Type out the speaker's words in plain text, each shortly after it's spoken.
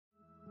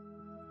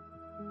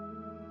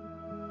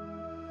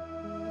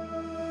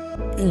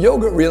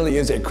Yoga really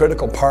is a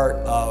critical part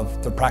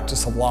of the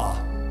practice of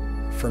law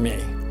for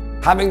me.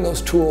 Having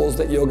those tools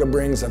that yoga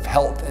brings of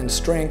health and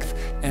strength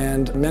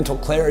and mental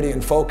clarity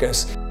and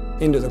focus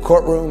into the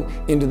courtroom,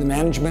 into the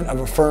management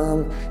of a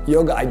firm,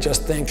 yoga, I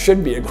just think,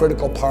 should be a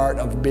critical part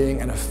of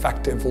being an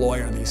effective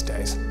lawyer these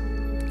days,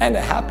 and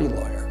a happy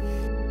lawyer.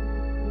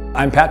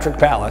 I'm Patrick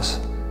Pallas,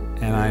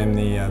 and I am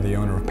the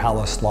owner of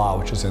Pallas Law,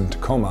 which is in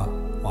Tacoma,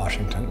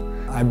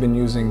 Washington. I've been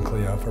using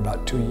Clio for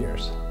about 2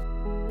 years.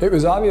 It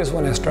was obvious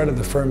when I started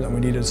the firm that we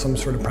needed some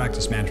sort of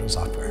practice management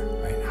software.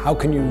 Right? How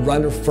can you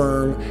run a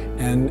firm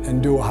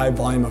and do a high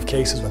volume of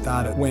cases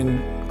without it?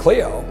 When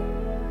Clio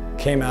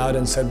came out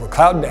and said, we're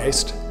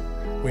cloud-based,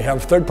 we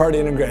have third-party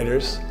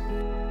integrators,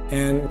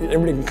 and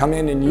everybody can come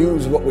in and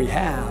use what we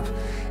have,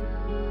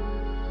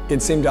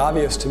 it seemed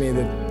obvious to me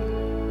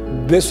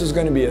that this was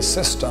going to be a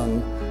system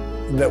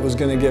that was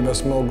going to give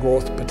us more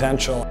growth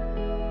potential.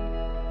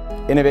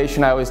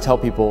 Innovation, I always tell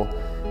people,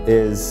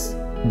 is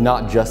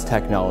not just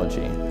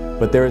technology,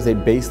 but there is a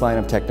baseline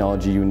of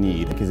technology you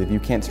need, because if you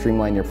can't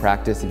streamline your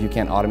practice, if you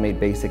can't automate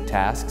basic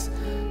tasks,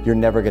 you're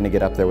never going to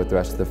get up there with the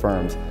rest of the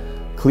firms.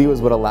 Clio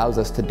is what allows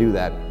us to do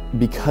that.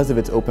 Because of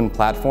its open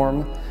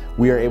platform,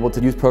 we are able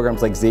to use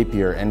programs like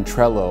Zapier and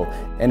Trello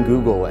and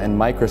Google and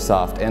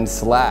Microsoft and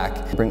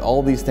Slack, bring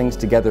all these things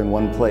together in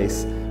one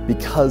place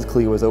because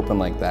Clio is open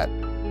like that.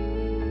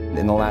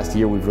 In the last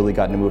year, we've really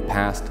gotten to move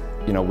past,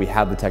 we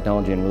have the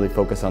technology and really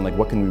focus on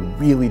what can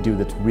we really do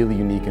that's really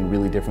unique and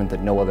really different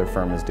that no other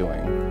firm is doing.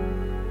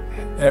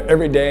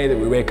 Every day that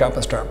we wake up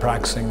and start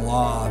practicing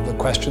law, the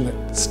question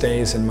that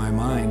stays in my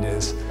mind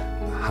is,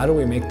 how do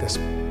we make this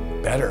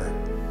better?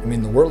 I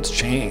mean, the world's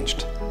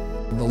changed.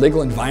 The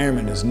legal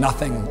environment is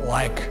nothing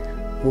like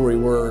where we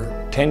were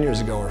 10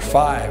 years ago or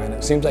 5, and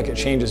it seems like it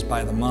changes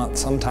by the month.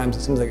 Sometimes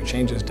it seems like it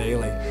changes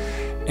daily.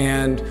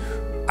 And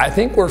I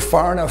think we're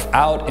far enough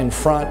out in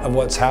front of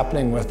what's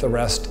happening with the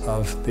rest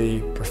of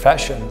the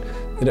profession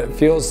that it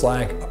feels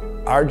like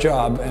our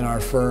job in our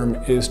firm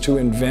is to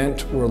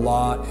invent where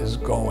law is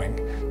going.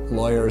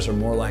 Lawyers are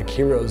more like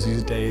heroes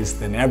these days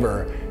than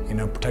ever,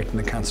 protecting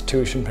the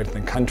Constitution,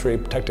 protecting the country,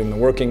 protecting the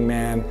working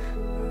man.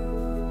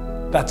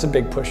 That's a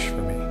big push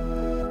for me.